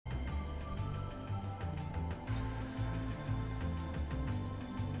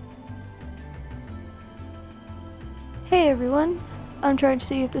Hey everyone, I'm trying to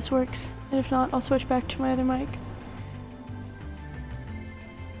see if this works, and if not, I'll switch back to my other mic.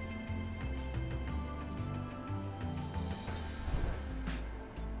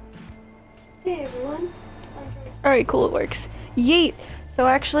 Hey everyone. Alright, cool, it works. Yeet! So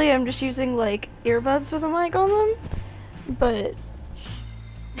actually, I'm just using, like, earbuds with a mic on them, but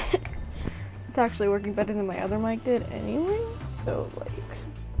it's actually working better than my other mic did anyway, so, like,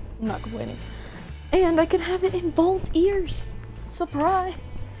 I'm not complaining. And I can have it in both ears! Surprise!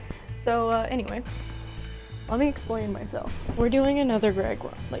 So, anyway, let me explain myself. We're doing another Gregg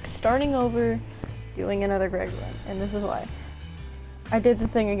run. Like, starting over, doing another Gregg run, and this is why. I did the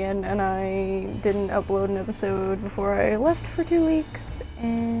thing again, and I didn't upload an episode before I left for 2 weeks,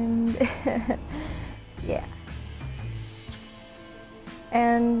 and yeah.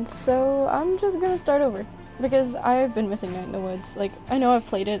 And so I'm just gonna start over, because I've been missing Night in the Woods. Like, I know I've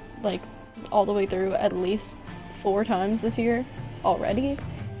played it, like, all the way through at least 4 times this year already,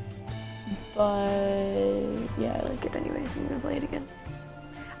 but yeah, I like it anyways. I'm gonna play it again.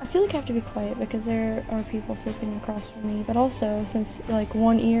 I feel like I have to be quiet because there are people sleeping across from me, but also since like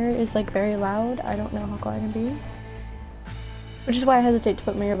one ear is like very loud, I don't know how quiet I can be. Which is why I hesitate to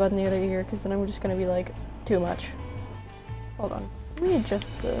put my earbud in the other ear, because then I'm just gonna be like, too much. Hold on, let me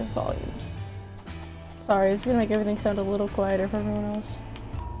adjust the volumes. Sorry, it's gonna make everything sound a little quieter for everyone else.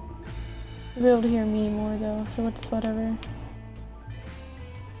 You'll be able to hear me more though, so it's whatever.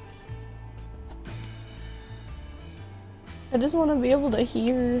 I just want to be able to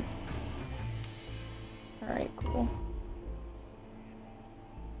hear. Alright, cool.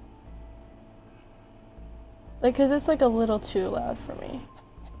 Like, cause it's like a little too loud for me.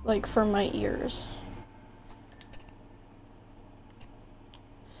 Like, for my ears.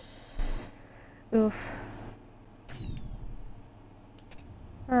 Oof.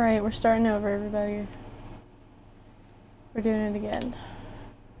 Alright, we're starting over, everybody. We're doing it again.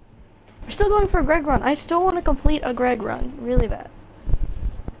 We're still going for a Gregg run. I still want to complete a Gregg run. Really bad.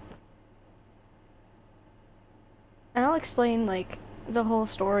 And I'll explain, like, the whole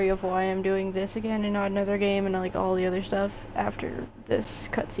story of why I'm doing this again and not another game and, like, all the other stuff after this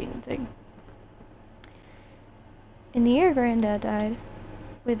cutscene thing. In the year Granddad died,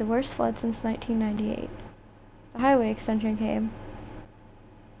 we had the worst flood since 1998. The highway extension came.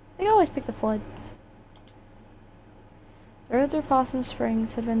 They always pick the flood. The road through Possum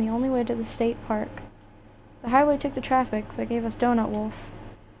Springs had been the only way to the state park. The highway took the traffic, but gave us Donut Wolf.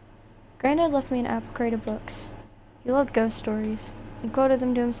 Granddad left me an apple crate of books. He loved ghost stories, and quoted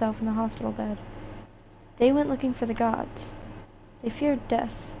them to himself in the hospital bed. They went looking for the gods. They feared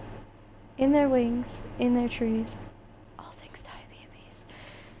death. In their wings, in their trees, all things die, be at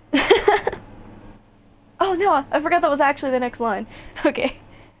peace. Oh no, I forgot that was actually the next line. Okay.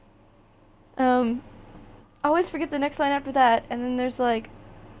 I always forget the next line after that, and then there's like,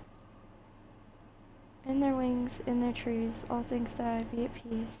 in their wings, in their trees, all things die, be at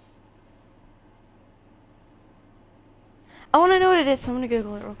peace. I want to know what it is, so I'm gonna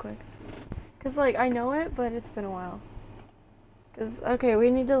Google it real quick. Cause like, I know it, but it's been a while. Cause, okay,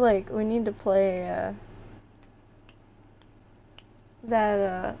 we need to play,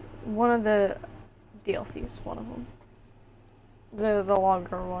 one of the DLCs, one of them. The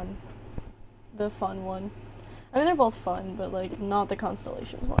longer one. The fun one. I mean, they're both fun, but, like, not the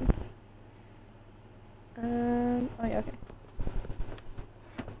Constellations one. Oh yeah, okay.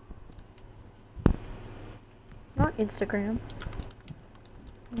 Not Instagram.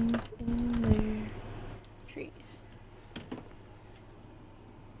 Things in their trees.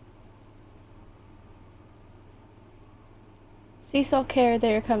 Seesaw care,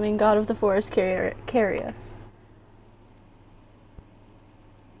 they are coming, God of the forest, carry us.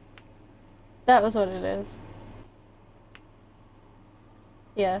 That was what it is.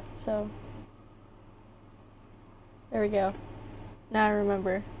 Yeah, so. There we go. Now I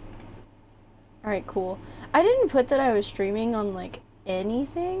remember. Alright, cool. I didn't put that I was streaming on, like,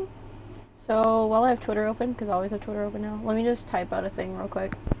 anything. So, while I have Twitter open, because I always have Twitter open now, let me just type out a thing real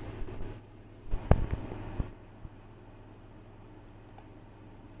quick.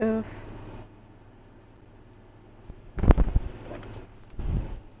 Oof.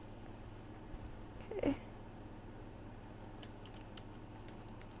 Okay.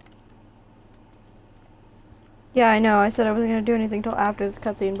 Yeah, I know. I said I wasn't gonna do anything till after this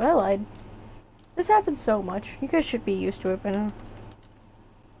cutscene, but I lied. This happens so much. You guys should be used to it by now.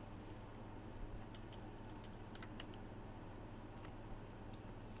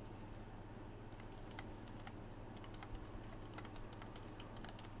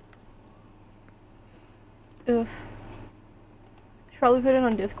 Oof. Should probably put it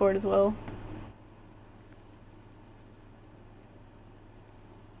on Discord as well.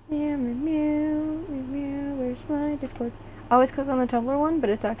 Discord. I always click on the Tumblr one, but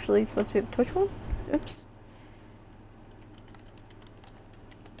it's actually supposed to be the Twitch one. Oops.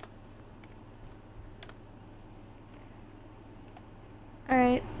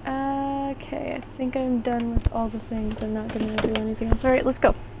 Alright, okay, I think I'm done with all the things. I'm not gonna do anything else. Alright, let's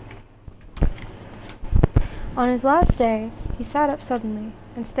go. On his last day, he sat up suddenly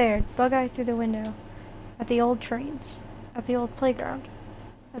and stared, bug-eyed through the window, at the old trains, at the old playground,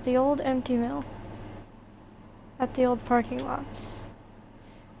 at the old empty mill, at the old parking lots,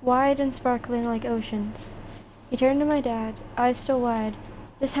 wide and sparkling like oceans. He turned to my dad, eyes still wide.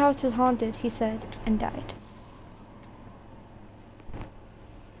 "This house is haunted," he said, and died.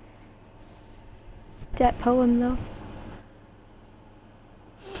 That poem, though.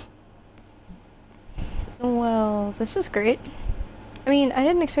 Well, this is great. I mean, I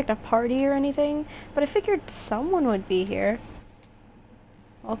didn't expect a party or anything, but I figured someone would be here.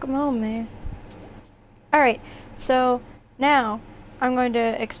 Welcome home, man. Alright, so now I'm going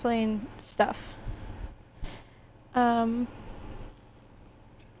to explain stuff. I've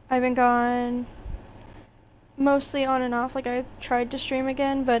been gone mostly on and off. Like, I tried to stream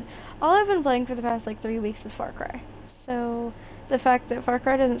again, but all I've been playing for the past, 3 weeks is Far Cry. So the fact that Far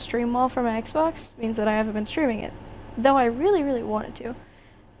Cry doesn't stream well from my Xbox means that I haven't been streaming it. Though I really, really wanted to.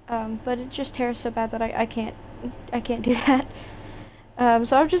 But it just tears so bad that I can't do that.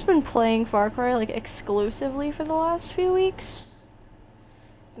 So I've just been playing Far Cry, exclusively for the last few weeks.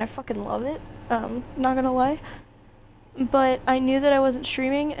 And I fucking love it. Not gonna lie. But I knew that I wasn't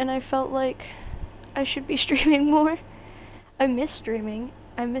streaming, and I felt like I should be streaming more. I miss streaming.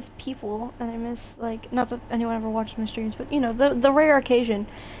 I miss people, and I miss, not that anyone ever watches my streams, but, you know, the rare occasion.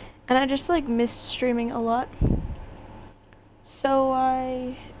 And I just, missed streaming a lot. So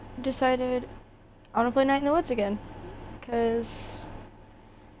I decided I want to play Night in the Woods again. Because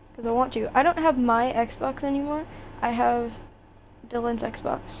I want to. I don't have my Xbox anymore. I have Dylan's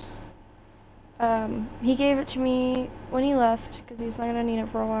Xbox. He gave it to me when he left, because he's not going to need it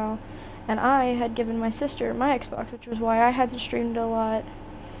for a while. And I had given my sister my Xbox, which was why I hadn't streamed a lot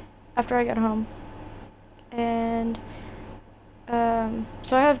after I got home. And,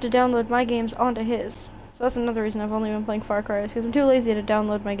 so I have to download my games onto his. So that's another reason I've only been playing Far Cry, is because I'm too lazy to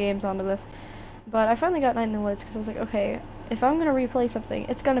download my games onto this. But I finally got Night in the Woods, because I was like, okay, if I'm going to replay something,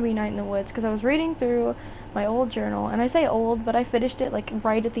 it's going to be Night in the Woods, because I was reading through my old journal, and I say old, but I finished it,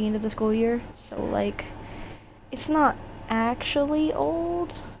 right at the end of the school year, so, it's not actually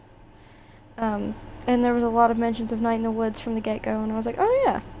old. And there was a lot of mentions of Night in the Woods from the get-go, and I was like, oh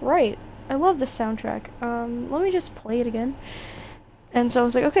yeah, right, I love this soundtrack, let me just play it again. And so I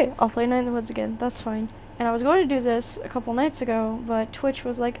was like, okay, I'll play Night in the Woods again, that's fine. And I was going to do this a couple nights ago, but Twitch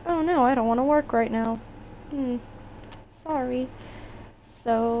was like, oh no, I don't want to work right now. Sorry.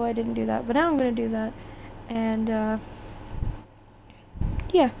 So I didn't do that, but now I'm going to do that. And,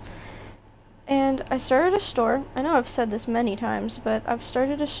 yeah. And I started a store. I know I've said this many times, but I've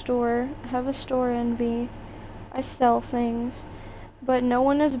started a store. I have a store envy. I sell things, but no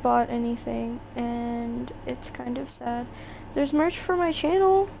one has bought anything, and it's kind of sad. There's merch for my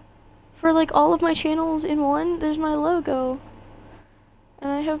channel. For, all of my channels in one, there's my logo. And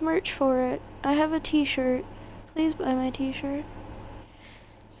I have merch for it. I have a t-shirt. Please buy my t-shirt.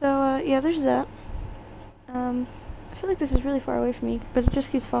 So, yeah, there's that. I feel like this is really far away from me, but it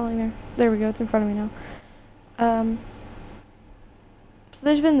just keeps falling there. There we go, it's in front of me now. So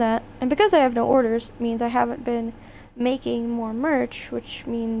there's been that. And because I have no orders, means I haven't been making more merch, which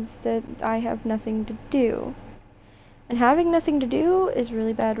means that I have nothing to do. And having nothing to do is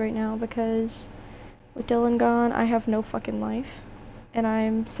really bad right now, because with Dylan gone, I have no fucking life. And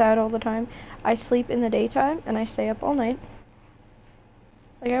I'm sad all the time. I sleep in the daytime, and I stay up all night.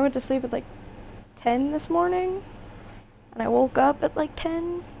 I went to sleep at 10 this morning, and I woke up at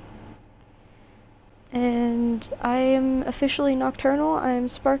 10. And I am officially nocturnal. I am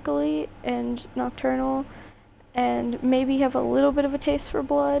sparkly and nocturnal, and maybe have a little bit of a taste for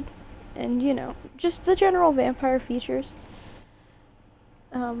blood. And, you know, just the general vampire features.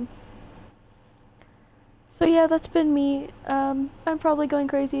 So yeah, that's been me. I'm probably going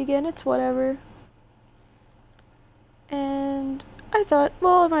crazy again, it's whatever. And I thought,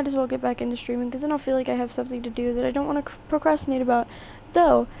 well, I might as well get back into streaming, because then I'll feel like I have something to do that I don't want to procrastinate about.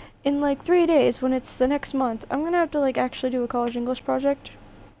 Though, in 3 days, when it's the next month, I'm gonna have to actually do a college English project.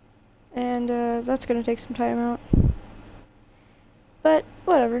 And that's gonna take some time out. But,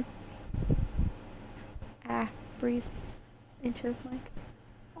 whatever. Breathe into the mic.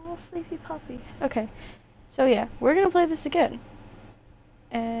 Oh, sleepy puppy. Okay, so yeah, we're gonna play this again.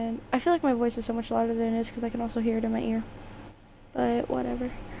 And I feel like my voice is so much louder than it is, because I can also hear it in my ear. But whatever.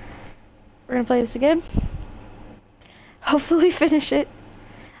 We're gonna play this again. hopefully finish it.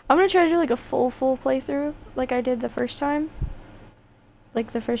 I'm gonna try to do like a full playthrough like I did the first time.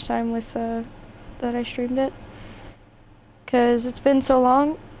 Like the first time with that I streamed it. Cause it's been so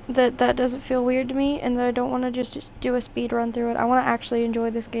long that doesn't feel weird to me, and that I don't want to just do a speed run through it. I want to actually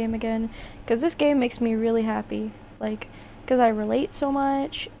enjoy this game again, cause this game makes me really happy. Like, cause I relate so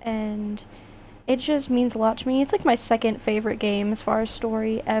much, and it just means a lot to me. It's like my second favorite game as far as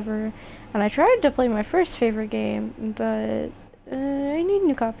story ever, and I tried to play my first favorite game, but I need a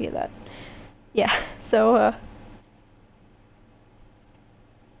new copy of that. Yeah, so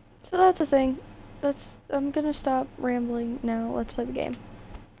that's the thing. I'm gonna stop rambling now. Let's play the game.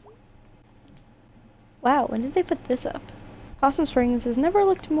 Wow, when did they put this up? Possum Springs has never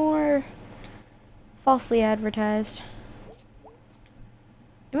looked more falsely advertised.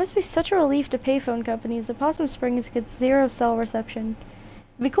 It must be such a relief to payphone companies that Possum Springs gets 0 cell reception.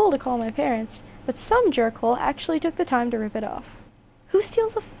 It'd be cool to call my parents, but some jerkhole actually took the time to rip it off. Who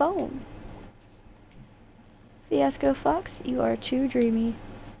steals a phone? Fiasco Fox, you are too dreamy.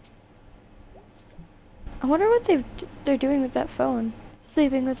 I wonder what they're doing with that phone.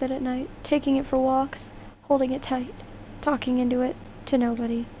 Sleeping with it at night, taking it for walks, holding it tight, talking into it to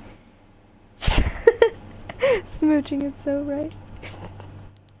nobody. Smooching it so right.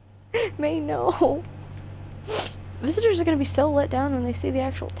 May no. Visitors are gonna be so let down when they see the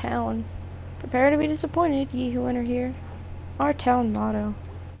actual town. Prepare to be disappointed, ye who enter here. Our town motto.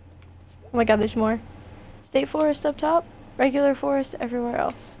 Oh my god, there's more. State forest up top, regular forest everywhere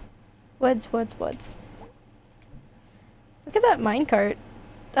else. Woods, woods, woods. Look at that minecart.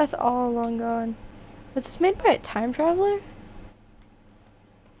 That's all long gone. Was this made by a time traveler?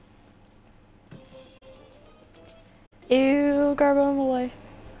 Ew, Garbo Malloy.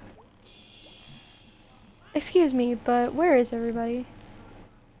 Excuse me, but where is everybody?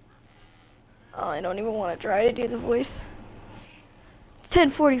 Oh, I don't even want to try to do the voice. It's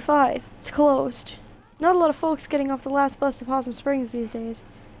 10:45. It's closed. Not a lot of folks getting off the last bus to Possum Springs these days.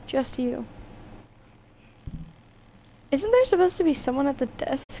 Just you. Isn't there supposed to be someone at the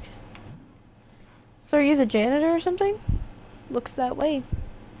desk? So are you a janitor or something? Looks that way.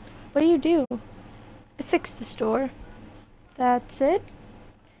 What do you do? I fixed the store. That's it?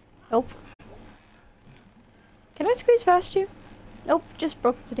 Nope. Can I squeeze past you? Nope, just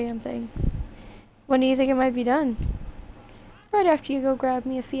broke the damn thing. When do you think it might be done? Right after you go grab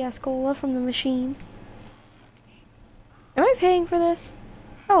me a Fiascola from the machine. Am I paying for this?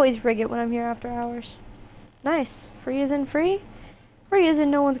 I always rig it when I'm here after hours. Nice. Free as in free? Free as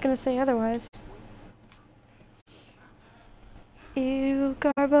in no one's gonna say otherwise. Ew,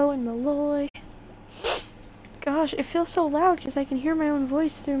 Garbo and Malloy. Gosh, it feels so loud because I can hear my own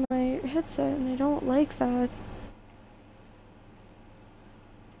voice through my headset, and I don't like that.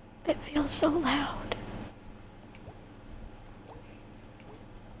 It feels so loud.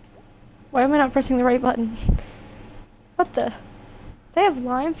 Why am I not pressing the right button? What the? They have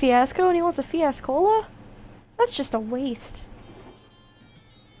lime Fiasco and he wants a Fiascola? That's just a waste.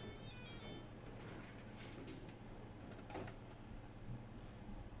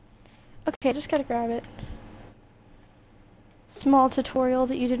 Okay, just gotta grab it. Small tutorial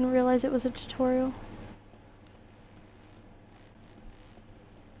that you didn't realize it was a tutorial.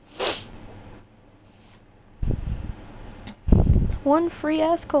 One free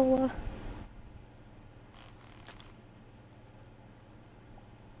ass cola.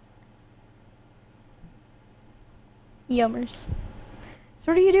 Yummers.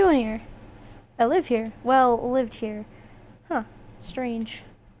 So what are you doing here? I live here. Well, lived here. Huh. Strange.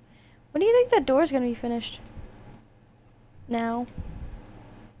 When do you think that door's gonna be finished? Now.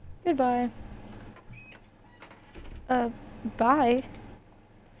 Goodbye. Bye?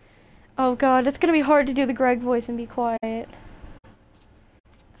 Oh god, it's gonna be hard to do the Gregg voice and be quiet. I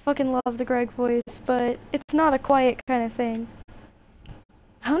fucking love the Gregg voice, but it's not a quiet kind of thing.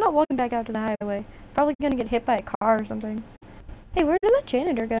 I'm not walking back out to the highway. Probably gonna get hit by a car or something. Hey, where did that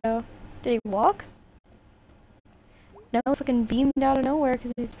janitor go? Did he walk? No, fucking beamed out of nowhere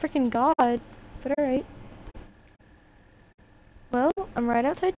because he's freaking God. But alright. Well, I'm right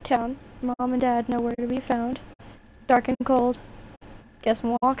outside town. Mom and Dad know where to be found. Dark and cold. Guess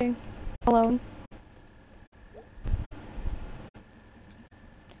I'm walking. Alone.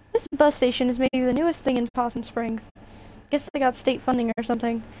 This bus station is maybe the newest thing in Possum Springs. Guess they got state funding or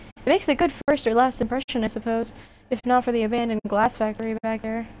something. It makes a good first or last impression, I suppose. If not for the abandoned glass factory back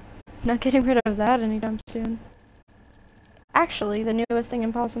there. Not getting rid of that anytime soon. Actually, the newest thing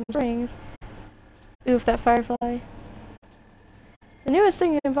in Possum Springs... Oof, that firefly. The newest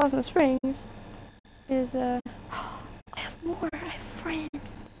thing in Possum Springs is, I have more. I have friends.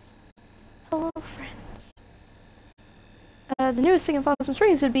 Hello, friends. the newest thing in Possum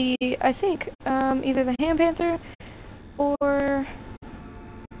Springs would be, I think, either the Ham Panther or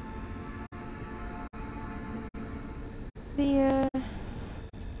the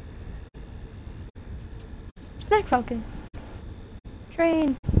Snack Falcon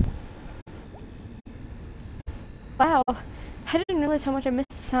train. Wow, I didn't realize how much I missed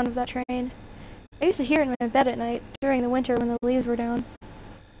the sound of that train. I used to hear it in my bed at night during the winter when the leaves were down.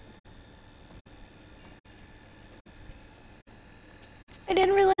 I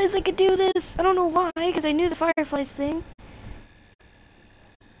didn't realize I could do this. I don't know why, because I knew the fireflies thing.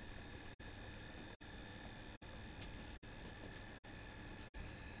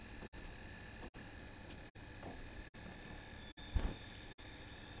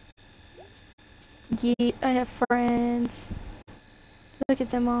 Yeet, I have friends. Look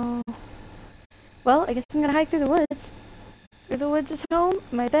at them all. Well, I guess I'm gonna hike through the woods. Through the woods is home,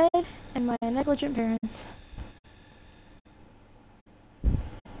 my bed, and my negligent parents.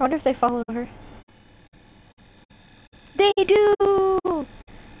 I wonder if they follow her. They do! Oh,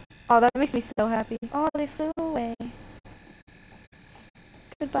 that makes me so happy. Oh, they flew away.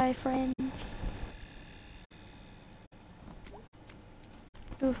 Goodbye, friends.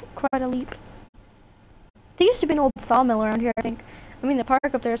 Ooh, quite a leap. There used to be an old sawmill around here, I think. I mean, the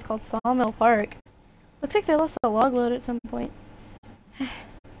park up there is called Sawmill Park. Looks like they lost a log load at some point. Gonna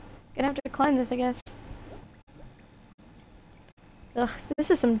have to climb this, I guess. Ugh, this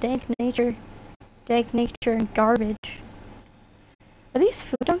is some dank nature. Dank nature and garbage. Are these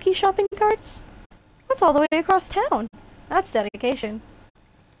Food Donkey shopping carts? That's all the way across town. That's dedication.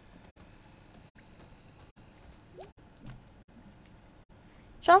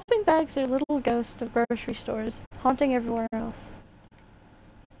 Shopping bags are little ghosts of grocery stores, haunting everywhere else.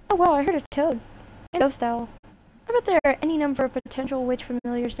 Oh wow, I heard a toad. And a ghost owl. I bet there are any number of potential witch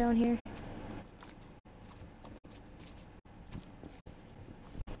familiars down here.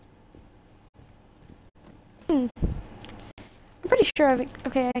 I'm pretty sure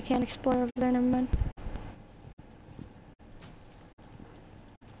okay, I can't explore over there, never mind.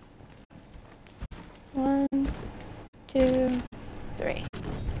 One, two, three.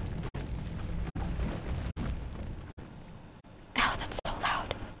 Ow, that's so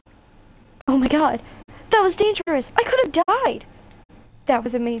loud. Oh my god, that was dangerous. I could have died. That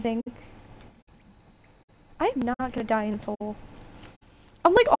was amazing. I'm not gonna die in this hole.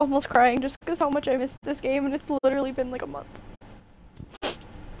 I'm like almost crying just because how much I missed this game, and it's literally been like a month.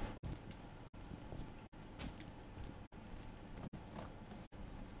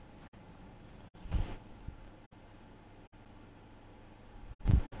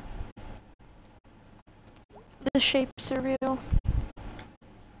 The shapes are real.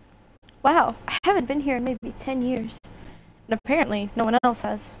 Wow, I haven't been here in maybe 10 years. And apparently, no one else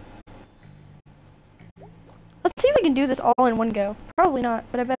has. Let's see if I can do this all in one go. Probably not,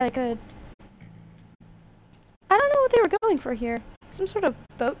 but I bet I could. I don't know what they were going for here. Some sort of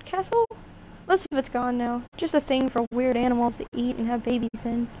boat castle? Most of it's gone now. Just a thing for weird animals to eat and have babies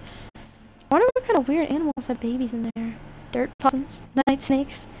in. I wonder what kind of weird animals have babies in there. Dirt possums, night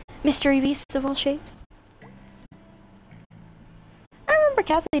snakes, mystery beasts of all shapes. I remember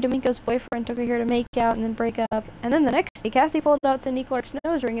Kathy D'Amico's boyfriend took her here to make out and then break up. And then the next day, Kathy pulled out Cindy Clark's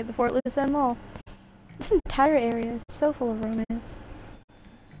nose ring at the Fort Lewis End Mall. This entire area is so full of romance.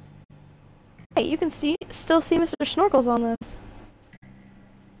 Hey, you can still see Mr. Snorkels on this.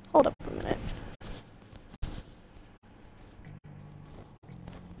 Hold up a minute.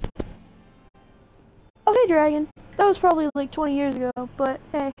 Oh, hey, Dragon. That was probably like 20 years ago, but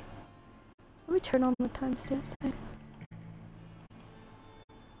hey. Let me turn on the timestamp thing.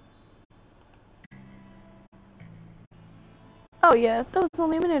 Oh yeah, that was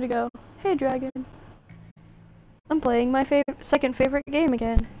only a minute ago. Hey, Dragon. I'm playing my second favorite game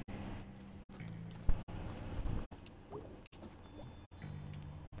again.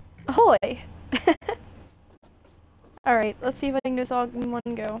 Ahoy! Alright, let's see if I can do this all in one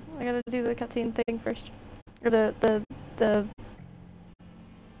go. I gotta do the cutscene thing first. Or the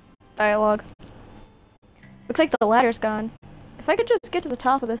dialogue. Looks like the ladder's gone. If I could just get to the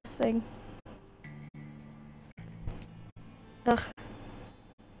top of this thing. Ugh.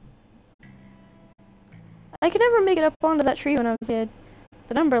 I could never make it up onto that tree when I was a kid.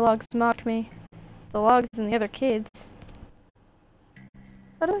 The number logs mocked me. The logs and the other kids.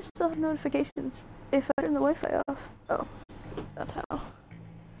 How do I still have notifications if I turn the Wi-Fi off? Oh, that's how.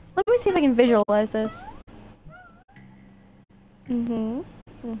 Let me see if I can visualize this. Can't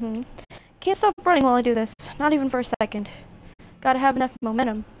stop running while I do this. Not even for a second. Gotta have enough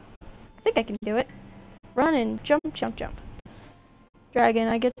momentum. I think I can do it. Run and jump, jump, jump. Dragon,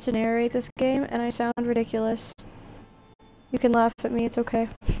 I get to narrate this game, and I sound ridiculous. You can laugh at me, it's okay.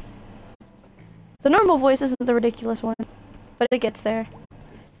 The normal voice isn't the ridiculous one, but it gets there.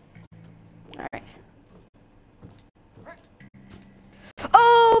 Alright.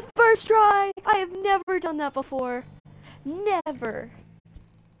 Oh, first try! I have never done that before. Never.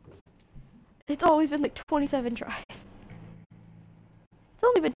 It's always been like 27 tries. It's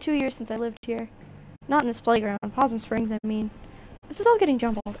only been 2 years since I lived here. Not in this playground. Possum Springs, I mean. This is all getting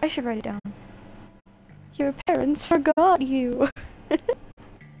jumbled. I should write it down. Your parents forgot you.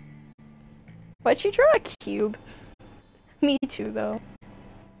 Why'd she draw a cube? Me too, though.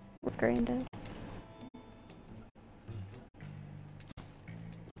 With Granddad.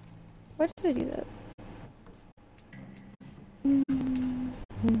 Why did I do that?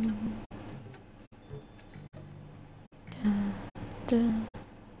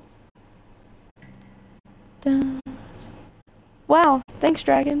 Wow, thanks,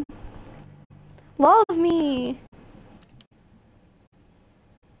 Dragon. Love me!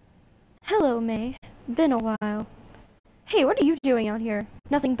 Hello, May. Been a while. Hey, what are you doing out here?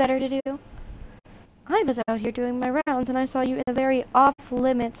 Nothing better to do? I was out here doing my rounds and I saw you in a very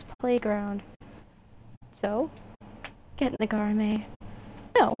off-limits playground. So? Get in the car, May.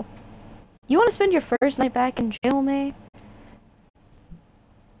 No. You want to spend your first night back in jail, May?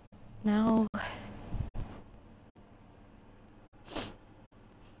 No.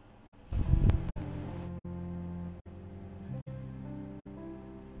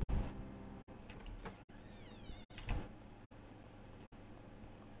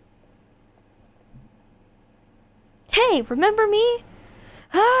 Hey, remember me?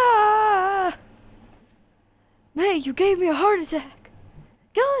 Ah! May, you gave me a heart attack.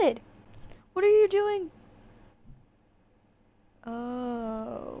 Good. What are you doing?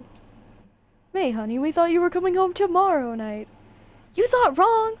 Oh. May, honey, we thought you were coming home tomorrow night. You thought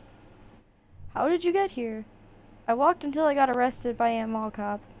wrong. How did you get here? I walked until I got arrested by Aunt Mall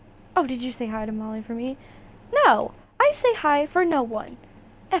Cop. Oh, did you say hi to Molly for me? No, I say hi for no one.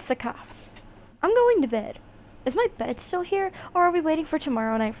 F the cops. I'm going to bed. Is my bed still here, or are we waiting for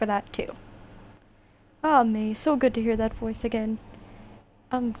tomorrow night for that too? Ah, May, so good to hear that voice again.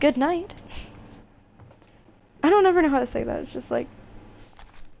 Good night. I don't ever know how to say that. It's just like...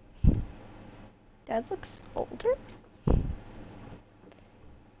 Dad looks older?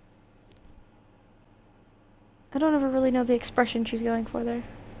 I don't ever really know the expression she's going for there.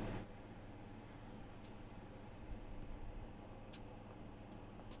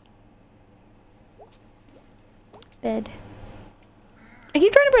 Bed. I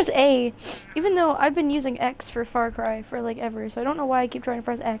keep trying to press A, even though I've been using X for Far Cry for like ever, so I don't know why I keep trying to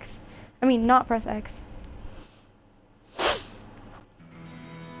press X. I mean, not press X.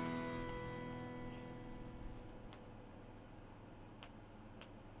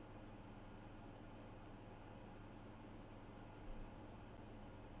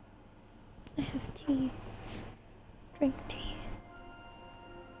 I have tea. Drink tea.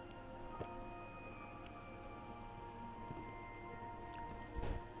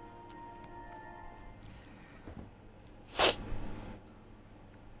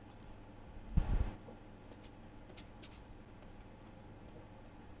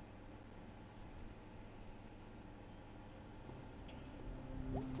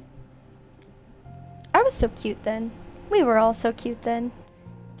 I was so cute then. We were all so cute then.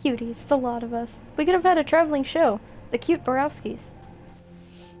 Cuties, the lot of us. We could have had a traveling show. The Cute Borowskis.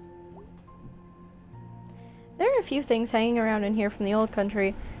 There are a few things hanging around in here from the old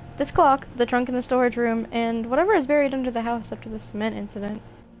country. This clock, the trunk in the storage room, and whatever is buried under the house after the cement incident.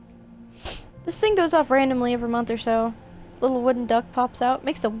 This thing goes off randomly every month or so. Little wooden duck pops out,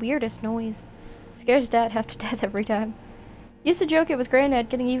 makes the weirdest noise. Scares Dad half to death every time. Used to joke it was Granddad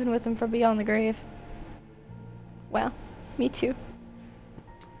getting even with him from beyond the grave. Well, me too.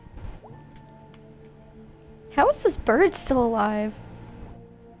 How is this bird still alive?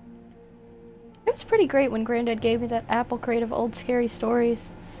 It was pretty great when Granddad gave me that apple crate of old scary stories.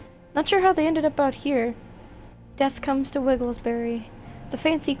 Not sure how they ended up out here. Death Comes to Wigglesbury, The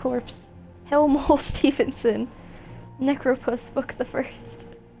Fancy Corpse, Hell Mole Stevenson, Necropus Book the First,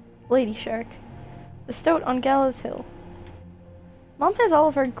 Lady Shark, The Stoat on Gallows Hill. Mom has all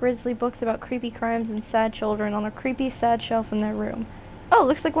of her grisly books about creepy crimes and sad children on a creepy, sad shelf in their room. Oh,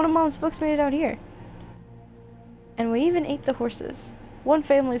 looks like one of Mom's books made it out here. And we even ate the horses. One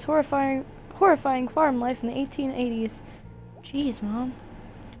family's horrifying farm life in the 1880s. Jeez, Mom.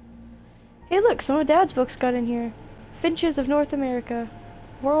 Hey, look, some of Dad's books got in here. Finches of North America.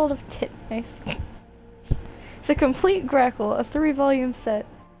 World of Titmice. The Complete Grackle, a 3-volume set.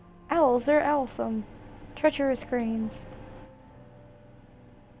 Owls are owlsome. Treacherous Cranes.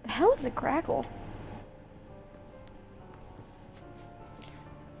 The hell is a grackle?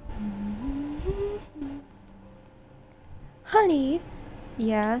 Honey.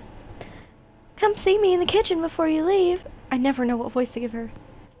 Yeah. Come see me in the kitchen before you leave. I never know what voice to give her.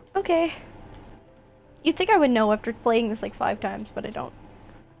 Okay. You'd think I would know after playing this like 5 times, but I don't.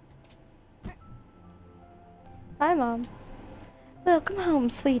 Hi, Mom. Welcome home,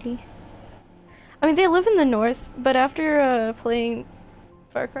 sweetie. I mean, they live in the north, but after playing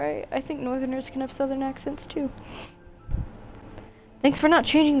Far Cry, I think northerners can have southern accents too. Thanks for not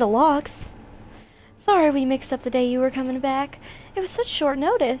changing the locks. Sorry we mixed up the day you were coming back. It was such short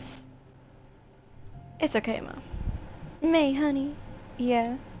notice. It's okay, Mom. May, honey.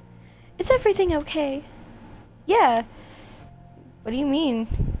 Yeah. Is everything okay? Yeah. What do you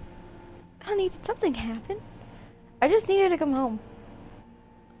mean? Honey, did something happen? I just needed to come home.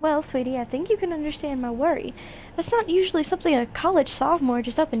 Well, sweetie, I think you can understand my worry. That's not usually something a college sophomore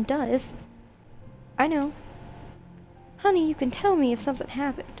just up and does. I know. Honey, you can tell me if something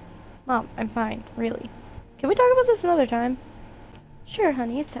happened. Mom, I'm fine, really. Can we talk about this another time? Sure,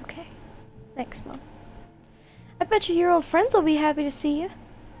 honey, it's okay. Thanks, Mom. I bet you your old friends will be happy to see you.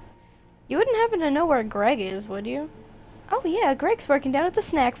 You wouldn't happen to know where Gregg is, would you? Oh yeah, Gregg's working down at the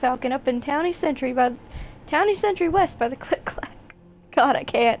Snack Falcon up in Townie Century West by the Click Clack. God, I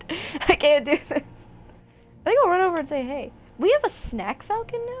can't do this. I think I'll run over and say, hey, we have a Snack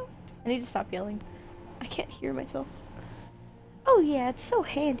Falcon now? I need to stop yelling. I can't hear myself. Oh yeah, it's so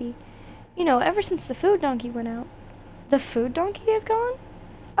handy. You know, ever since the food donkey went out. The food donkey is gone?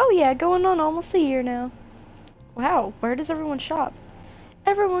 Oh yeah, going on almost a year now. Wow, where does everyone shop?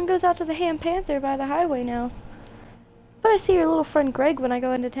 Everyone goes out to the Ham Panther by the highway now. But I see your little friend Gregg when I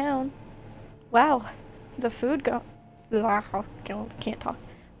go into town. Wow, the food can't talk.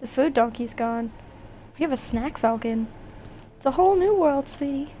 The food donkey's gone. We have a Snack Falcon. It's a whole new world,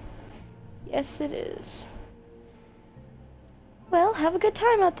 sweetie. Yes, it is. Well, have a good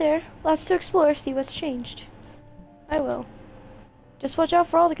time out there. Lots to explore, see what's changed. I will. Just watch out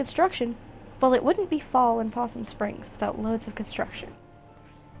for all the construction. Well, it wouldn't be fall in Possum Springs without loads of construction.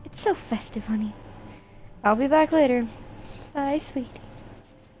 It's so festive, honey. I'll be back later. Bye, sweetie.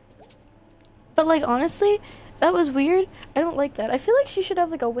 But, like, honestly, that was weird. I don't like that. I feel like she should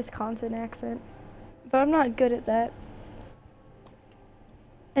have, like, a Wisconsin accent. But I'm not good at that.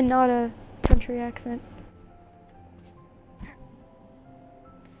 And not a country accent.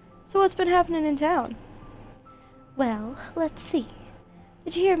 So what's been happening in town? Well, let's see.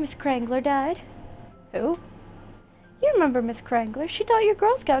 Did you hear Miss Krangler died? Who? You remember Miss Krangler. She taught your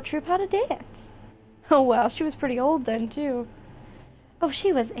Girl Scout troop how to dance. Oh, wow. She was pretty old then, too. Oh,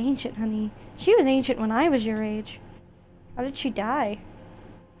 she was ancient, honey. She was ancient when I was your age. How did she die?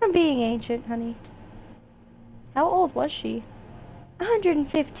 From being ancient, honey. How old was she?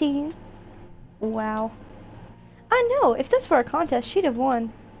 115. Wow. I know. If this were a contest, she'd have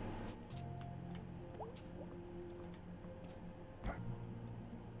won.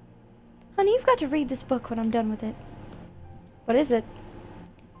 Honey, you've got to read this book when I'm done with it. What is it?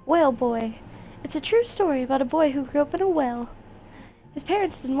 Whale Boy. It's a true story about a boy who grew up in a well. His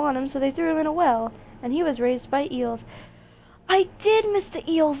parents didn't want him, so they threw him in a well, and he was raised by eels. I did miss the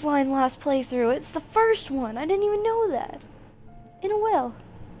eels line last playthrough. It's the first one. I didn't even know that. In a well.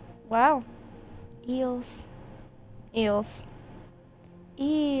 Wow. Eels. Eels.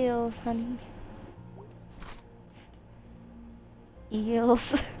 Eels, honey.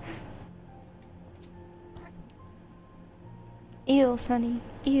 Eels. Eels, honey.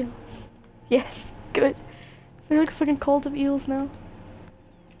 Eels. Yes, good. They're like fucking cult of eels now.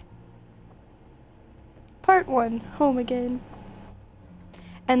 Part 1, Home Again.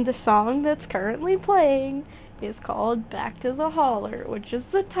 And the song that's currently playing is called Back to the Holler, which is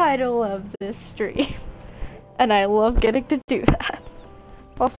the title of this stream. And I love getting to do that.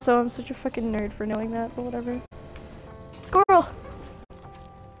 Also, I'm such a fucking nerd for knowing that, but whatever. Squirrel!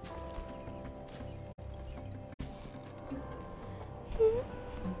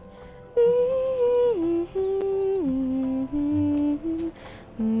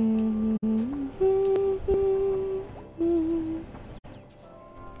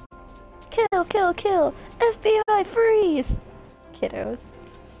 Kill, kill, kill! FBI freeze! Kiddos.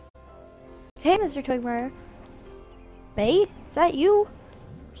 Hey, Mr. Twigmeyer. May? Is that you?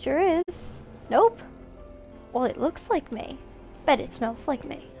 Sure is. Nope. Well, it looks like May. Bet it smells like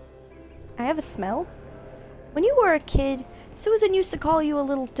May. I have a smell? When you were a kid, Susan used to call you a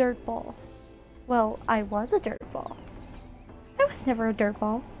little dirtball. Well, I was a dirtball. I was never a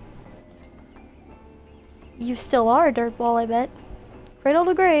dirtball. You still are a dirtball, I bet. Cradle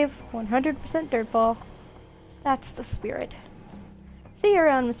to grave, 100% dirtball. That's the spirit. See you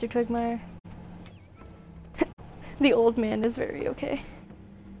around, Mr. Twigmeyer. The old man is very okay.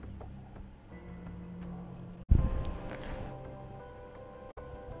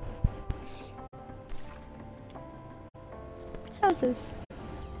 classes.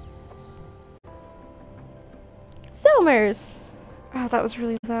 Selmers! Oh, that was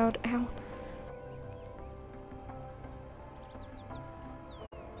really loud. Ow.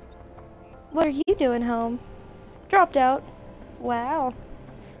 What are you doing home? Dropped out. Wow.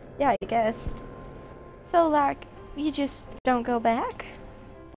 Yeah, I guess. So, like, you just don't go back?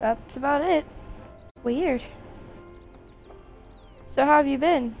 That's about it. Weird. So how have you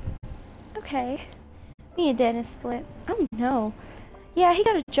been? Okay. Me and Dennis split. Oh no. Yeah, he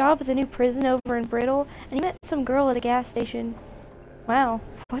got a job at the new prison over in Brittle, and he met some girl at a gas station. Wow,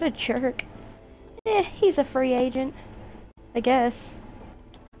 what a jerk. He's a free agent. I guess.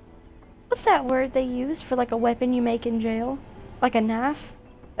 What's that word they use for like a weapon you make in jail? Like a knife?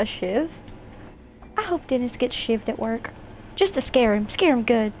 A shiv? I hope Dennis gets shivved at work. Just to scare him. Scare him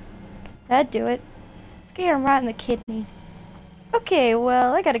good. That'd do it. Scare him right in the kidney. Okay,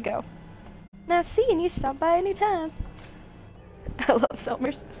 well, I gotta go. Now, seeing you stop by anytime. I love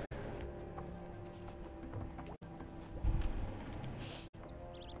Selmers.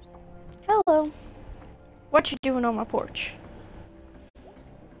 Hello. What you doing on my porch?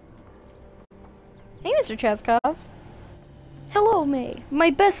 Hey, Mr. Chaskov. Hello, May. My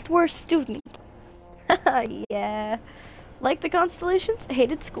best worst student. Yeah. Like the constellations,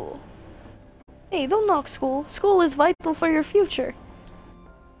 hated school. Hey, don't knock school. School is vital for your future.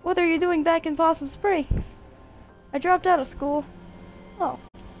 What are you doing back in Possum Springs? I dropped out of school. Oh.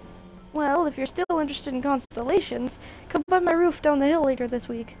 Well, if you're still interested in constellations, come by my roof down the hill later this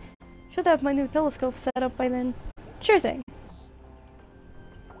week. Should have my new telescope set up by then. Sure thing.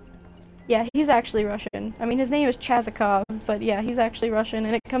 Yeah, he's actually Russian. I mean, his name is Chazakov, but yeah, he's actually Russian,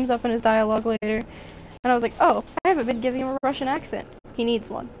 and it comes up in his dialogue later. And I was like, oh, I haven't been giving him a Russian accent. He needs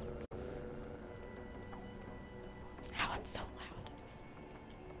one. Ow, it's so loud.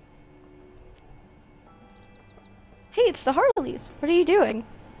 Hey, it's the Harleys. What are you doing?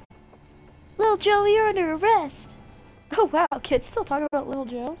 Lil Joe, you're under arrest. Oh wow, kids still talk about Lil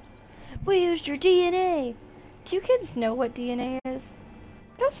Joe? We used your DNA. Do you kids know what DNA is?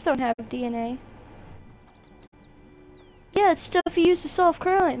 Ghosts don't have DNA. Yeah, it's stuff you use to solve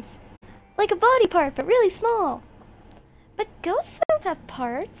crimes. Like a body part, but really small. But ghosts don't have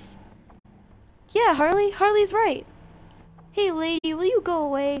parts. Yeah, Harley's right. Hey lady, will you go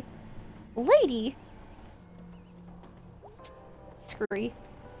away? Lady? Scurry.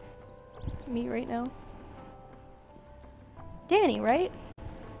 Me right now. Danny, right?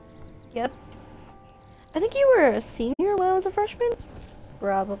 Yep. I think you were a senior when I was a freshman?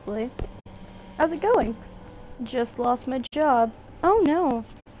 Probably. How's it going? Just lost my job. Oh no.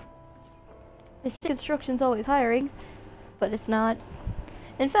 They say construction's always hiring, but it's not.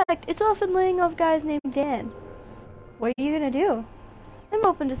 In fact, it's often laying off guys named Dan. What are you gonna do? I'm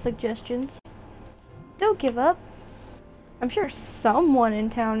open to suggestions. Don't give up. I'm sure someone in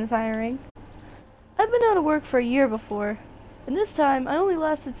town is hiring. I've been out of work for a year before, and this time I only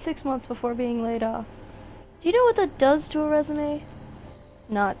lasted 6 months before being laid off. Do you know what that does to a resume?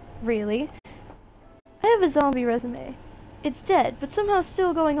 Not really. I have a zombie resume. It's dead, but somehow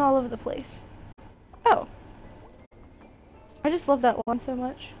still going all over the place. Oh. I just love that one so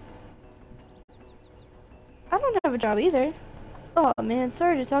much. I don't have a job either. Oh man,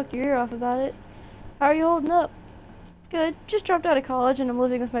 sorry to talk your ear off about it. How are you holding up? Good. Just dropped out of college and I'm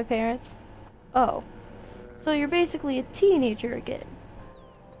living with my parents. Oh. So you're basically a teenager again.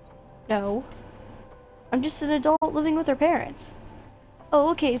 No. I'm just an adult living with her parents.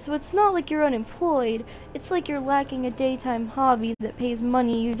 Oh, okay, so it's not like you're unemployed. It's like you're lacking a daytime hobby that pays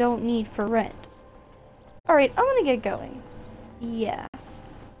money you don't need for rent. Alright, I'm gonna get going. Yeah.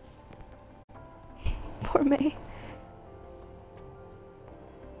 Poor May.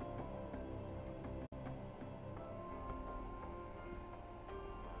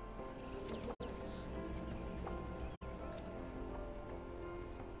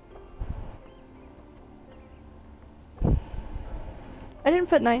 I didn't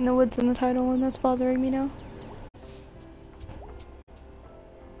put Night in the Woods in the title and that's bothering me now.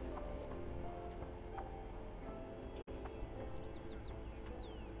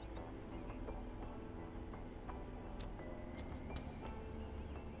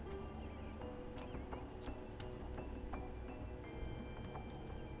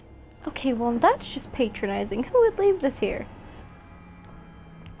 Okay, well that's just patronizing. Who would leave this here?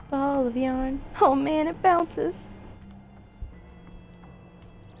 Ball of yarn. Oh man, it bounces.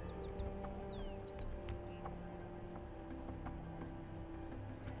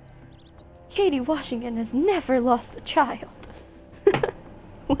 Katie Washington has never lost a child.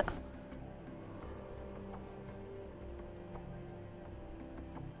 Well.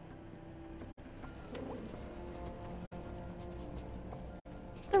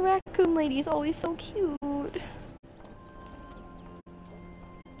 lady is always so cute.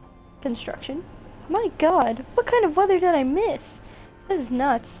 Construction. My god, what kind of weather did I miss? This is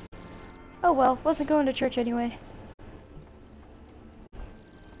nuts. Oh well, wasn't going to church anyway.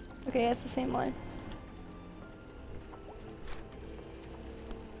 Okay, that's the same line.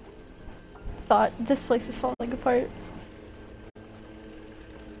 Thought this place is falling apart.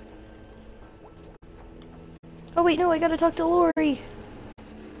 Oh wait, no, I gotta talk to Lori.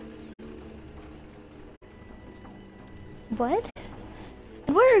 What?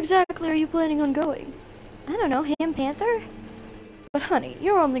 And where exactly are you planning on going? I don't know, Ham Panther? But honey,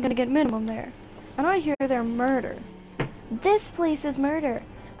 you're only gonna get minimum there. And I hear they're murder. This place is murder.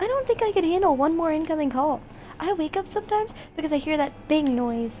 I don't think I can handle one more incoming call. I wake up sometimes because I hear that bing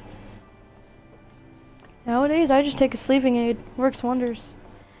noise. Nowadays, I just take a sleeping aid. Works wonders.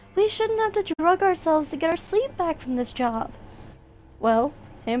 We shouldn't have to drug ourselves to get our sleep back from this job. Well,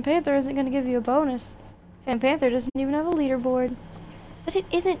 Ham Panther isn't going to give you a bonus. Ham Panther doesn't even have a leaderboard. But it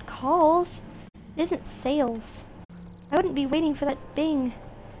isn't calls. It isn't sales. I wouldn't be waiting for that bing.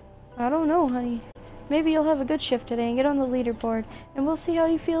 I don't know, honey. Maybe you'll have a good shift today and get on the leaderboard, and we'll see how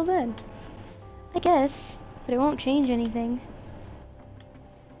you feel then. I guess, but it won't change anything.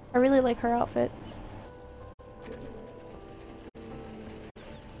 I really like her outfit.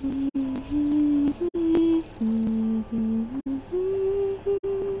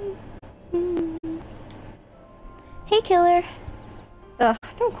 Hey, killer. Ugh,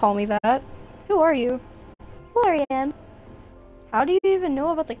 don't call me that. Who are you? Lori am. How do you even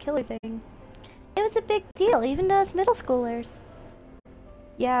know about the killer thing? It was a big deal, even to us middle schoolers.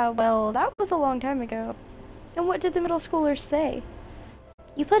 Yeah, well, that was a long time ago. And what did the middle schoolers say?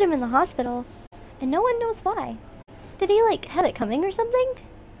 You put him in the hospital, and no one knows why. Did he, like, have it coming or something?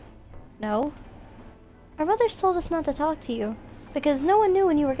 No. Our mothers told us not to talk to you, because no one knew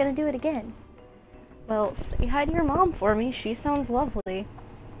when you were gonna do it again. Well, say hi to your mom for me. She sounds lovely.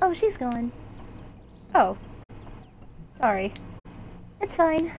 Oh, she's gone. Oh. Sorry. It's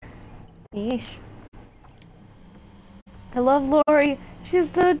fine. Yeesh. I love Lori.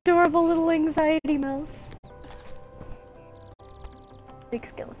 She's the adorable little anxiety mouse. Big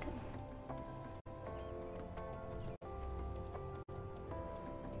skeleton.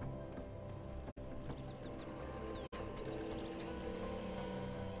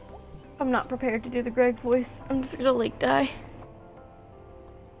 I'm not prepared to do the Gregg voice. I'm just gonna like die.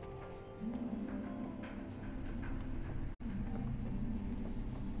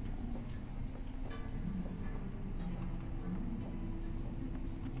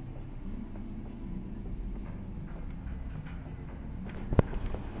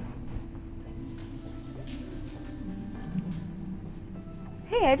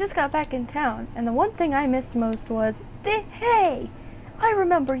 Hey, I just got back in town, and the one thing I missed most was hey! I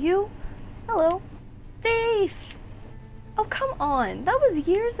remember you! Hello. Thief! Oh, come on. That was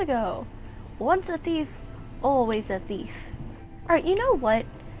years ago. Once a thief, always a thief. Alright, you know what?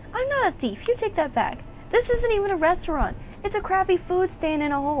 I'm not a thief. You take that back. This isn't even a restaurant. It's a crappy food stand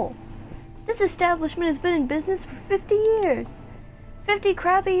in a hole. This establishment has been in business for 50 years. 50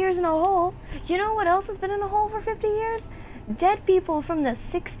 crappy years in a hole. You know what else has been in a hole for 50 years? Dead people from the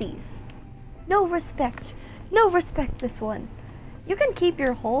 60s. No respect. No respect, this one. You can keep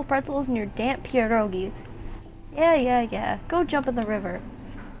your whole pretzels and your damp pierogies. Yeah. Go jump in the river.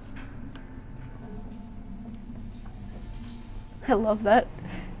 I love that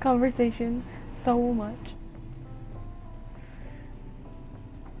conversation so much.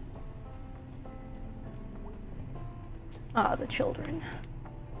 Ah, the children.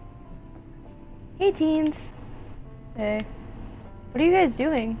 Hey, teens. Hey. What are you guys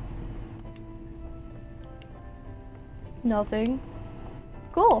doing? Nothing.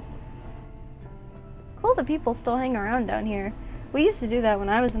 Cool. Cool that people still hang around down here. We used to do that when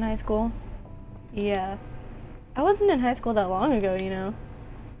I was in high school. Yeah. I wasn't in high school that long ago, you know.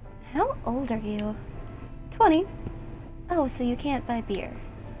 How old are you? 20. Oh, so you can't buy beer.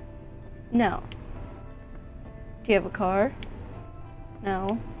 No. Do you have a car?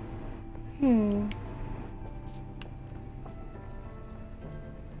 No.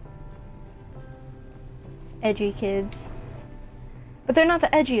 Edgy kids. But they're not the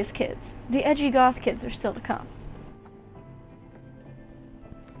edgiest kids. The edgy goth kids are still to come.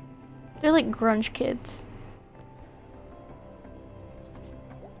 They're like grunge kids.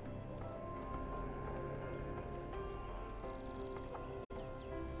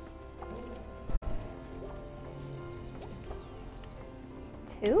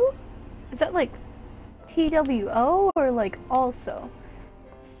 Two? Is that like TWO or like also?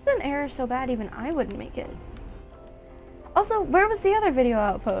 This is an error so bad even I wouldn't make it. Also, where was the other video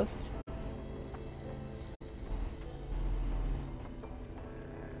outpost?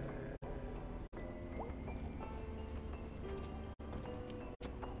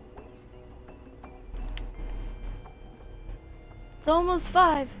 It's almost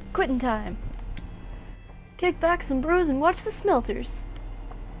 5. Quitting time. Kick back some brews and watch the smelters.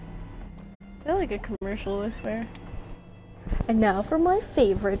 I feel like a commercial, I swear. And now for my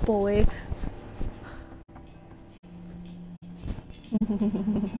favorite boy.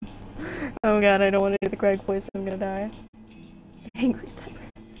 Oh god, I don't want to do the Gregg voice, I'm gonna die. Angry pepper.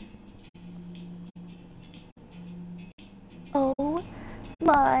 Oh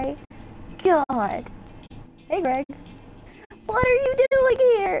my god. Hey Gregg. What are you doing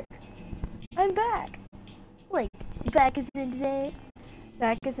here? I'm back. Like, back as in today?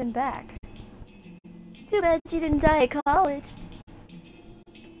 Back as in back. Too bad you didn't die at college.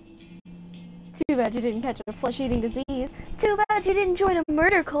 Too bad you didn't catch a flesh-eating disease. Too bad you didn't join a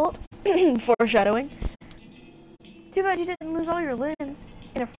murder cult. Foreshadowing. Too bad you didn't lose all your limbs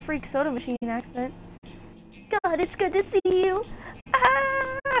in a freak soda machine accident. God, it's good to see you.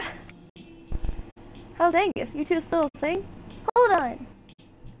 Ah! How's Angus? You two still a thing? Hold on.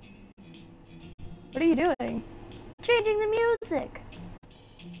 What are you doing? Changing the music.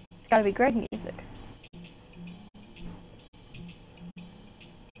 It's gotta be Gregg music.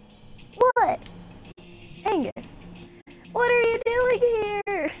 What? Angus, what are you doing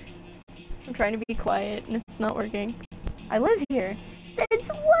here? I'm trying to be quiet and it's not working. I live here.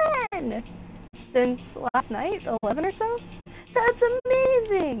 Since when? Since last night, 11 or so? That's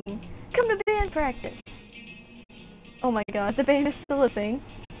amazing! Come to band practice. Oh my god, the band is still a thing?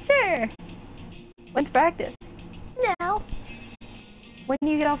 Sure. When's practice? Now. When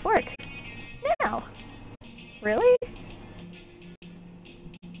do you get off work? Now. Really?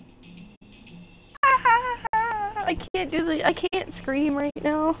 I can't do the- I can't scream right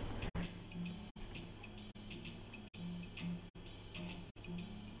now.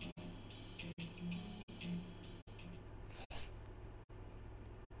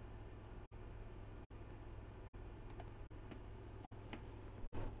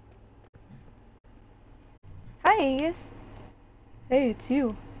 Hi, Angus. Hey, it's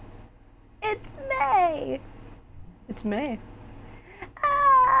you. It's May! It's May.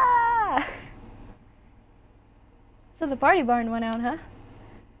 Ah! So the party barn went out, huh?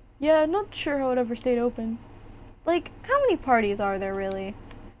 Yeah, not sure how it ever stayed open. Like, how many parties are there, really?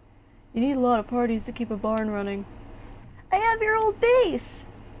 You need a lot of parties to keep a barn running. I have your old bass!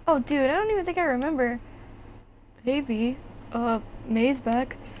 Oh, dude, I don't even think I remember. Hey, B. May's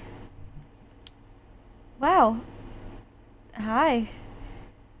back. Wow. Hi.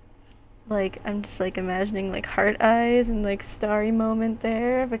 Like, I'm just, like, imagining, like, heart eyes and, like, starry moment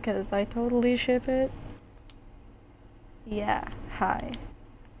there because I totally ship it. Yeah, hi.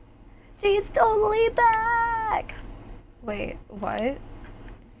 She's totally back! Wait, what?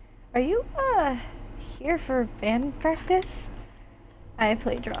 Are you, here for band practice? I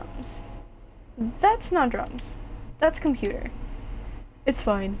play drums. That's not drums. That's computer. It's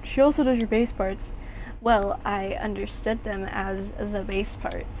fine. She also does your bass parts. Well, I understood them as the bass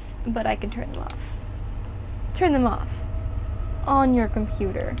parts, but I can turn them off. Turn them off. On your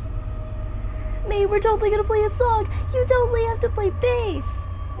computer. May, we're totally gonna play a song! You totally have to play bass!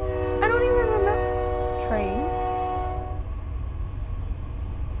 I don't even remember. Train.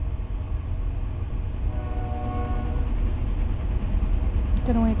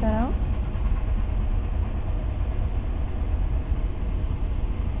 Gonna wait that out?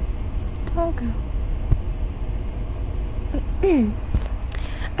 Okay.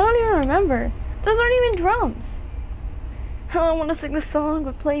 I don't even remember. Those aren't even drums. I want to sing the song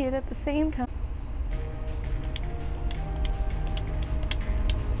but play it at the same time.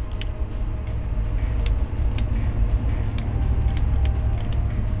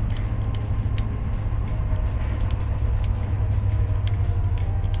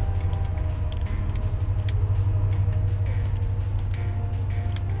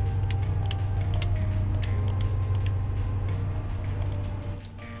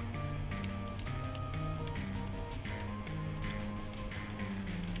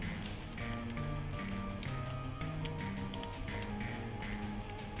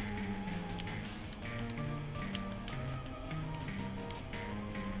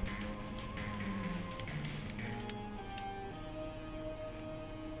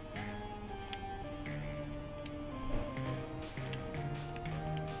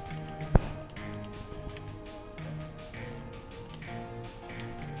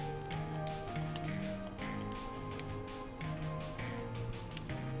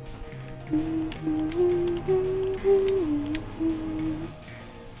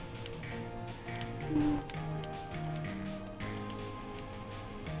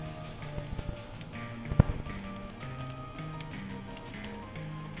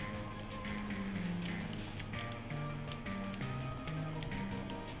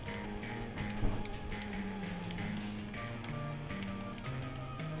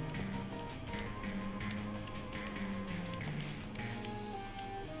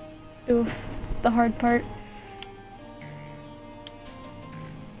 Oof, the hard part.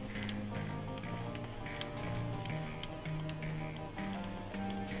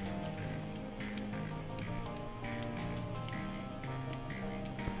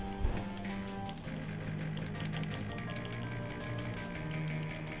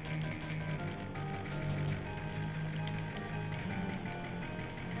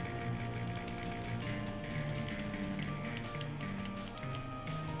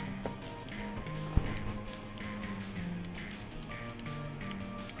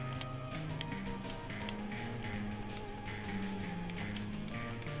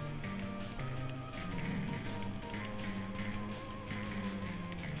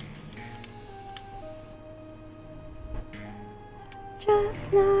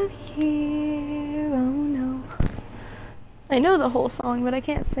 Just not here, oh no. I know the whole song, but I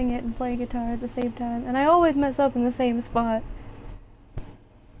can't sing it and play guitar at the same time, and I always mess up in the same spot.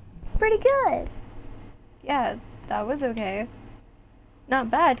 Pretty good. Yeah, that was okay.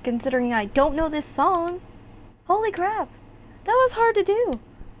 Not bad, considering I don't know this song. Holy crap, that was hard to do.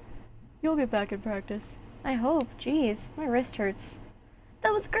 You'll get back in practice. I hope. Jeez, my wrist hurts.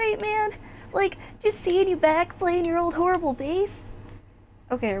 That was great, man. Like, just seeing you back playing your old horrible bass.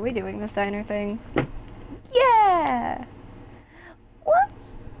 Okay, are we doing this diner thing? Yeah! What?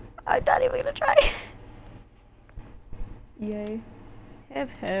 I'm not even gonna try. Yay. Hip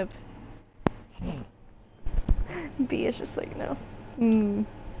hip. B is just like, no.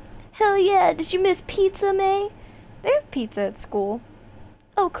 Hell yeah, did you miss pizza, May? They have pizza at school.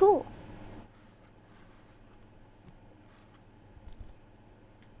 Oh, cool.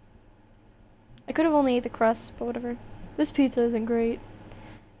 I could have only ate the crust, but whatever. This pizza isn't great.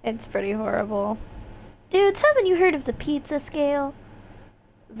 It's pretty horrible. Dudes, haven't you heard of the pizza scale?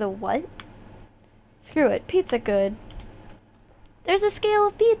 The what? Screw it, pizza good. There's a scale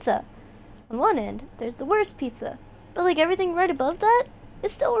of pizza. On one end, there's the worst pizza. But like everything right above that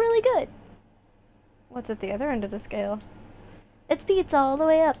is still really good. What's at the other end of the scale? It's pizza all the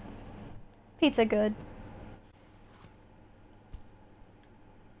way up. Pizza good.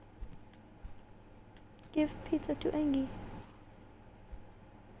 Give pizza to Angie.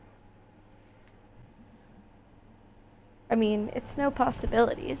 I mean, it's no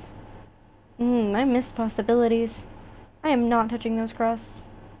possibilities. I miss possibilities. I am not touching those crusts.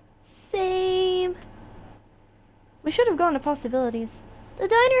 Same. We should have gone to possibilities. The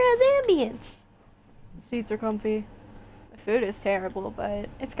diner has ambience. The seats are comfy. The food is terrible, but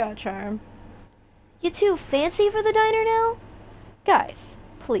it's got charm. You too fancy for the diner now? Guys,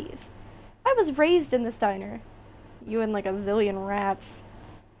 please. I was raised in this diner. You and like a zillion rats.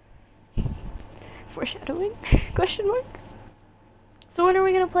 Foreshadowing? Question mark? So when are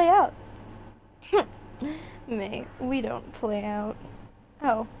we gonna play out? May, we don't play out.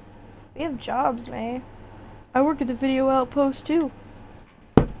 Oh, we have jobs, May. I work at the video outpost too.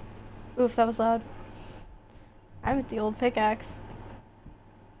 Oof, that was loud. I'm at the old pickaxe.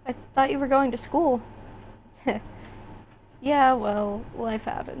 I thought you were going to school. Yeah, well, life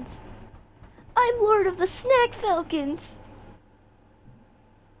happens. I'm Lord of the Snack Falcons!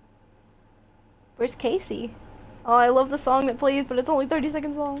 Where's Casey? Oh, I love the song that plays, but it's only 30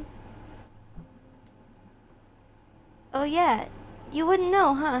 seconds long. Oh yeah, you wouldn't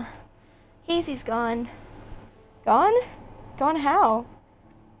know, huh? Casey's gone. Gone? Gone how?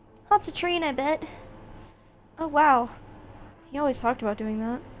 Hopped a train, I bet. Oh wow. He always talked about doing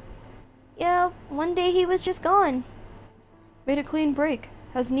that. Yeah, one day he was just gone. Made a clean break.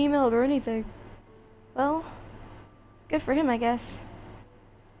 Hasn't emailed or anything. Well, good for him, I guess.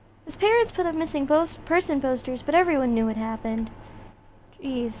 His parents put up missing person posters, but everyone knew it happened.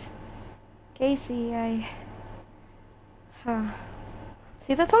 Jeez. Casey,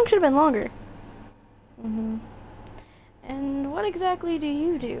 See, that song should have been longer. And what exactly do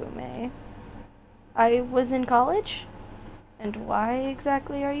you do, May? I was in college? And why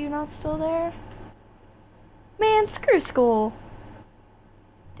exactly are you not still there? Man, screw school.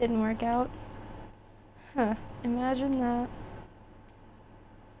 Didn't work out. Huh, imagine that.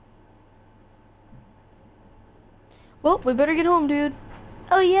 Well, we better get home, dude.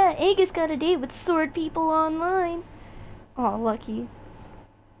 Oh yeah, Aga's got a date with sword people online. Aw, lucky.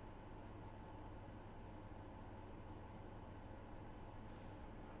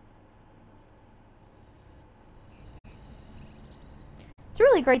 It's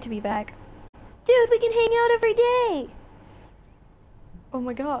really great to be back. Dude, we can hang out every day! Oh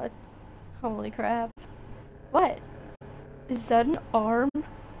my god. Holy crap. What? Is that an arm?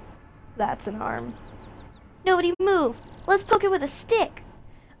 That's an arm. Nobody move! Let's poke it with a stick!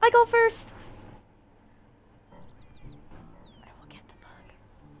 I go first! I will get the bug.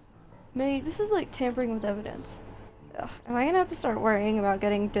 Mate, this is like tampering with evidence. Ugh, am I gonna have to start worrying about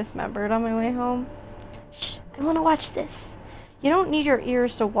getting dismembered on my way home? Shh, I wanna watch this. You don't need your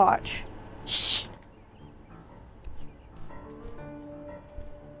ears to watch. Shh.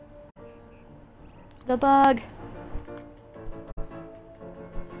 The bug.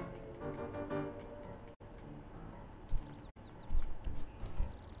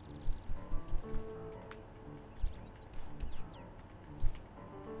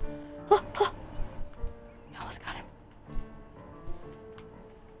 Oh, oh. I almost got him.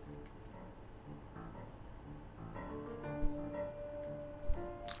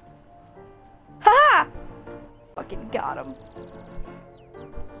 Ha! Fucking got him.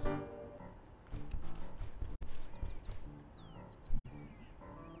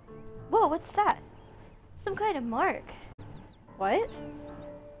 Whoa, what's that? Some kind of mark. What?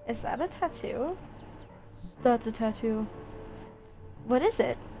 Is that a tattoo? That's a tattoo. What is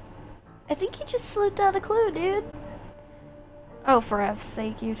it? I think you just slipped out a clue, dude. Oh, for F's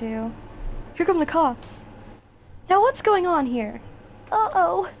sake, you two. Here come the cops. Now what's going on here?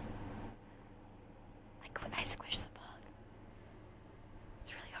 Uh-oh. I squished the bug.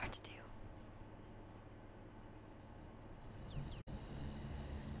 It's really hard to do.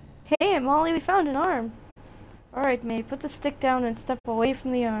 Hey, Molly, we found an arm. Alright, mate, put the stick down and step away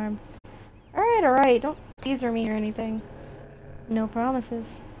from the arm. Alright, don't teaser me or anything. No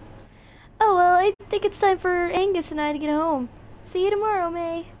promises. Oh, well, I think it's time for Angus and I to get home. See you tomorrow,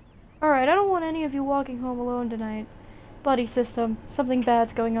 May. Alright, I don't want any of you walking home alone tonight. Buddy system, something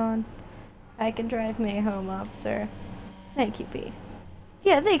bad's going on. I can drive May home, officer. Thank you, B.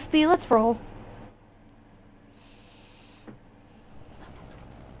 Yeah, thanks, B. Let's roll.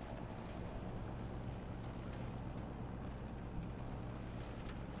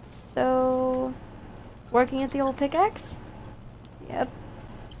 So, working at the old pickaxe? Yep.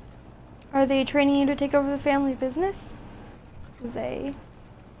 Are they training you to take over the family business? They?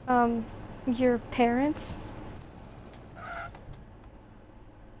 Your parents?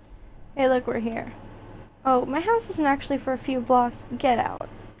 Hey, look, we're here. Oh, my house isn't actually for a few blocks. Get out.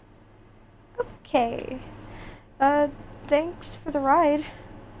 Okay. Thanks for the ride.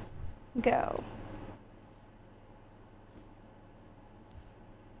 Go.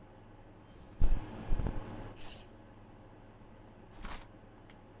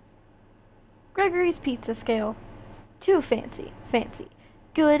 Gregory's pizza scale. Too fancy. Fancy.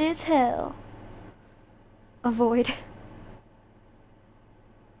 Good as hell. Avoid.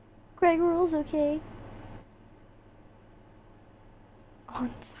 Gregg rules, okay?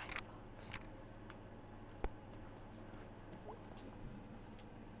 On sidewalks.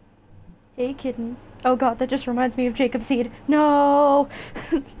 Hey, kitten. Oh god, that just reminds me of Jacob Seed. No!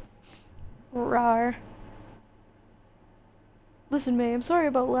 Rawr. Listen, May, I'm sorry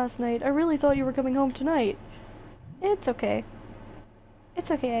about last night. I really thought you were coming home tonight. It's okay.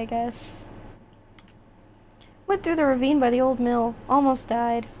 It's okay, I guess. Went through the ravine by the old mill. Almost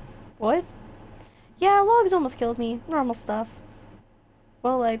died. What? Yeah, logs almost killed me. Normal stuff.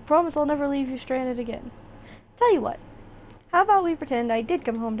 Well, I promise I'll never leave you stranded again. Tell you what. How about we pretend I did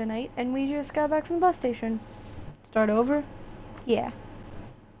come home tonight, and we just got back from the bus station? Start over? Yeah.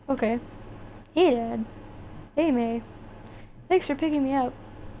 Okay. Hey, Dad. Hey, May. Thanks for picking me up.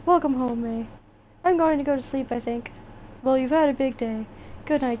 Welcome home, May. I'm going to go to sleep, I think. Well, you've had a big day.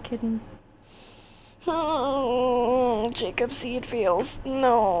 Good night, kitten. Jacob Seed feels.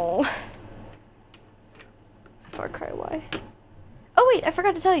 No. Far Cry Y. Oh wait, I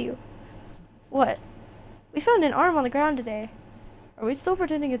forgot to tell you. What? We found an arm on the ground today. Are we still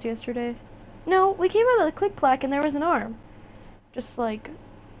pretending it's yesterday? No, we came out of the click-clack and there was an arm. Just like,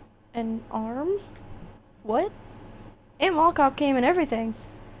 an arm? What? Aunt Mall Cop came and everything.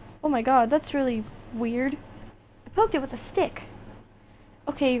 Oh my god, that's really weird. I poked it with a stick.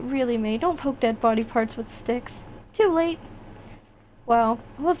 Okay, really, May, don't poke dead body parts with sticks. Too late. Wow,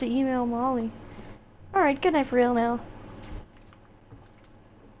 I'll have to email Molly. Alright, good night for real now.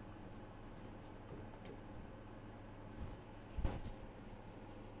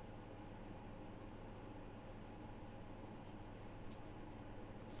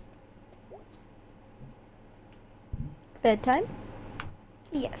 Bedtime?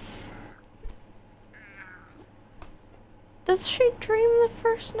 Yes. Does she dream the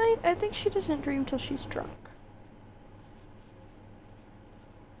first night? I think she doesn't dream till she's drunk.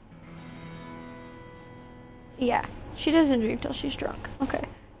 Yeah, she doesn't dream till she's drunk. Okay.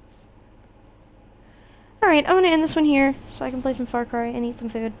 Alright, I'm gonna end this one here so I can play some Far Cry and eat some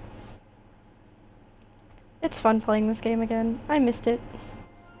food. It's fun playing this game again. I missed it.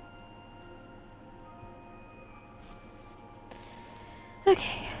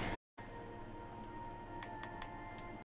 Okay.